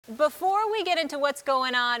Before we get into what's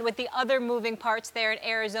going on with the other moving parts there in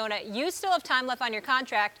Arizona, you still have time left on your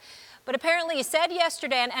contract, but apparently you said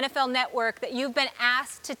yesterday on NFL Network that you've been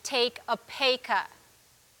asked to take a pay cut.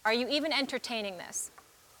 Are you even entertaining this?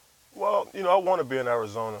 Well, I want to be in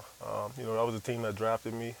Arizona. That was the team that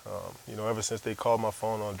drafted me. Ever since they called my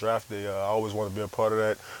phone on draft day, I always want to be a part of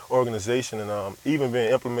that organization, and even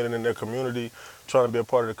being implemented in their community, trying to be a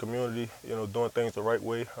part of the community, doing things the right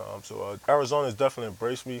way. So Arizona has definitely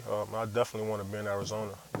embraced me. I definitely want to be in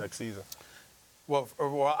Arizona next season. Well,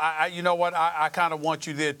 you know what? I kind of want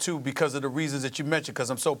you there, too, because of the reasons that you mentioned, because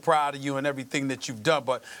I'm so proud of you and everything that you've done.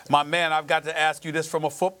 But, my man, I've got to ask you this from a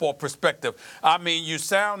football perspective. I mean, you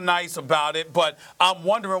sound nice about it, but I'm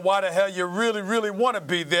wondering why the hell you really, really want to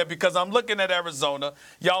be there, because I'm looking at Arizona.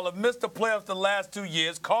 Y'all have missed the playoffs the last 2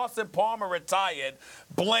 years. Carson Palmer retired.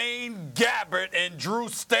 Blaine Gabbert and Drew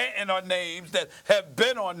Stanton are names that have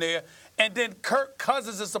been on there. And then Kirk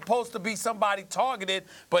Cousins is supposed to be somebody targeted,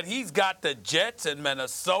 but he's got the Jets and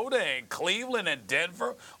Minnesota and Cleveland and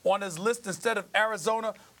Denver on his list instead of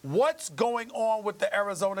Arizona. What's going on with the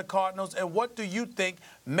Arizona Cardinals, and what do you think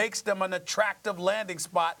makes them an attractive landing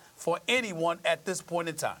spot for anyone at this point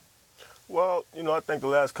in time? Well, I think the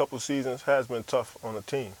last couple of seasons has been tough on the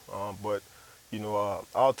team, but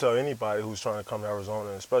I'll tell anybody who's trying to come to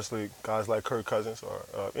Arizona, especially guys like Kirk Cousins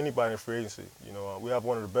or anybody in free agency. We have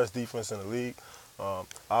one of the best defenses in the league.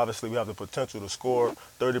 Obviously, we have the potential to score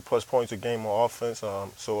 30-plus points a game on offense.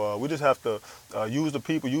 So we just have to use the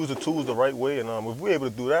people, use the tools the right way. And if we're able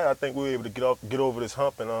to do that, I think we're able to get over this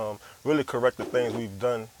hump and really correct the things we've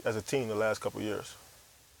done as a team the last couple of years.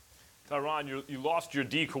 Tyrann, you lost your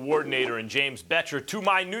D coordinator in James Betcher to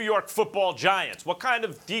my New York Football Giants. What kind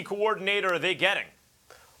of D coordinator are they getting?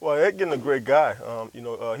 Well, they're getting a great guy.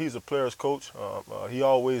 He's a player's coach. He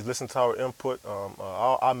always listens to our input.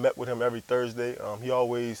 I met with him every Thursday.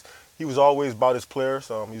 He was always about his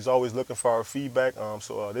players. He's always looking for our feedback.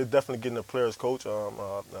 So they're definitely getting a player's coach.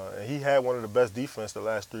 And he had one of the best defense the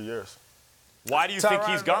last 3 years. Why do you think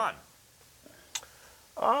he's gone?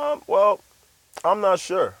 Well, I'm not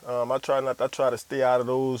sure. I try to stay out of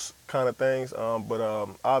those kind of things. But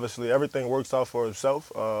obviously, everything works out for himself.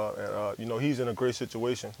 He's in a great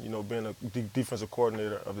situation, being a defensive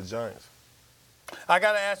coordinator of the Giants. I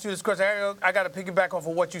got to ask you this question. I got to piggyback off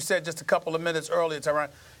of what you said just a couple of minutes earlier, Tyrann.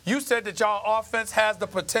 You said that y'all offense has the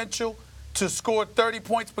potential to score 30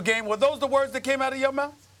 points per game. Were those the words that came out of your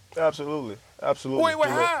mouth? Absolutely. Wait,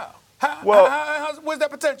 how? Where's that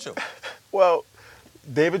potential? Well,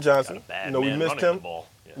 David Johnson, we missed him.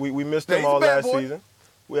 We missed him all last season.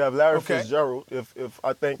 We have Larry Fitzgerald.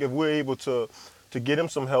 If we're able to get him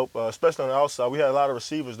some help, especially on the outside, we had a lot of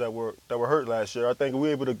receivers that were hurt last year. I think if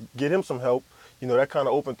we're able to get him some help, that kind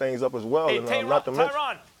of opened things up as well. Hey,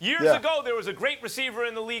 Tyrann, years ago there was a great receiver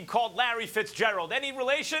in the league called Larry Fitzgerald. Any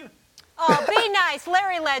relation? Oh, be nice.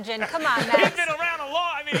 Larry Legend. Come on, Max. He's been around a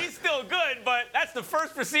long. I mean, he's still good, but that's the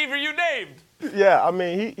first receiver you named. Yeah, I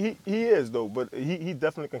mean, he is, though, but he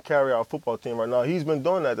definitely can carry our football team right now. He's been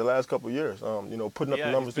doing that the last couple of years, putting up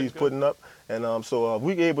the numbers he's putting up. And so if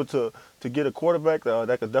we're able to get a quarterback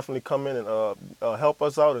that could definitely come in and help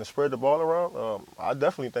us out and spread the ball around, I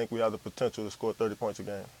definitely think we have the potential to score 30 points a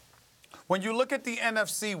game. When you look at the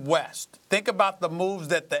NFC West, think about the moves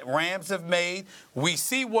that the Rams have made. We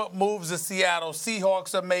see what moves the Seattle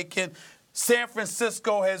Seahawks are making. San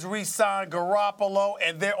Francisco has re-signed Garoppolo,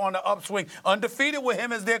 and they're on the upswing, undefeated with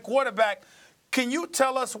him as their quarterback. Can you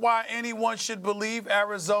tell us why anyone should believe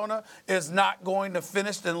Arizona is not going to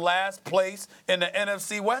finish in last place in the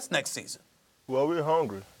NFC West next season? Well, we're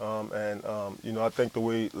hungry, I think the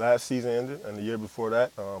way last season ended and the year before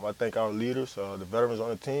that, I think our leaders, the veterans on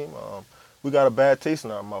the team, we got a bad taste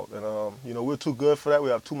in our mouth, and we're too good for that. We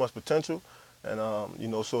have too much potential, and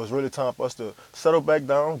so it's really time for us to settle back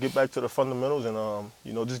down, get back to the fundamentals,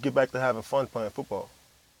 and just get back to having fun playing football.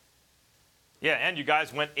 Yeah, and you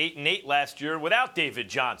guys went 8-8 last year without David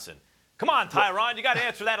Johnson. Come on, Tyrann, you got to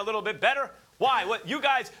answer that a little bit better. Why? What you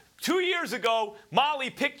guys? 2 years ago,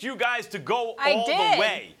 Molly picked you guys to go all the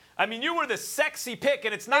way. I mean, you were the sexy pick,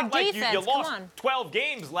 and it's not like you lost 12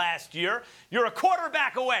 games last year. You're a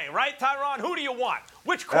quarterback away, right, Tyrann? Who do you want?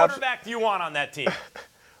 Which quarterback do you want on that team?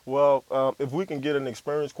 Well, if we can get an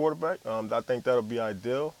experienced quarterback, I think that'll be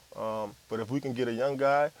ideal. But if we can get a young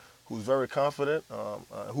guy who's very confident,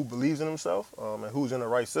 who believes in himself, and who's in the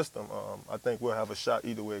right system, I think we'll have a shot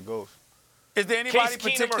either way it goes. Is there anybody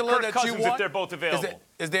particular that you want? If they're both available.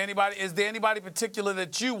 Is there anybody particular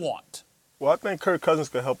that you want? Well, I think Kirk Cousins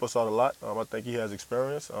could help us out a lot. I think he has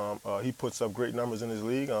experience. He puts up great numbers in his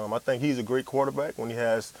league. I think he's a great quarterback when he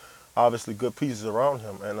has, obviously, good pieces around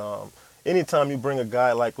him. And anytime you bring a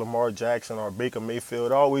guy like Lamar Jackson or Baker Mayfield,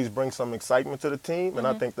 it always brings some excitement to the team, and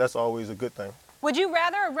I think that's always a good thing. Would you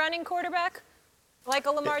rather a running quarterback like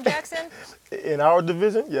a Lamar Jackson? In our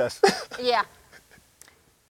division, yes. Yeah.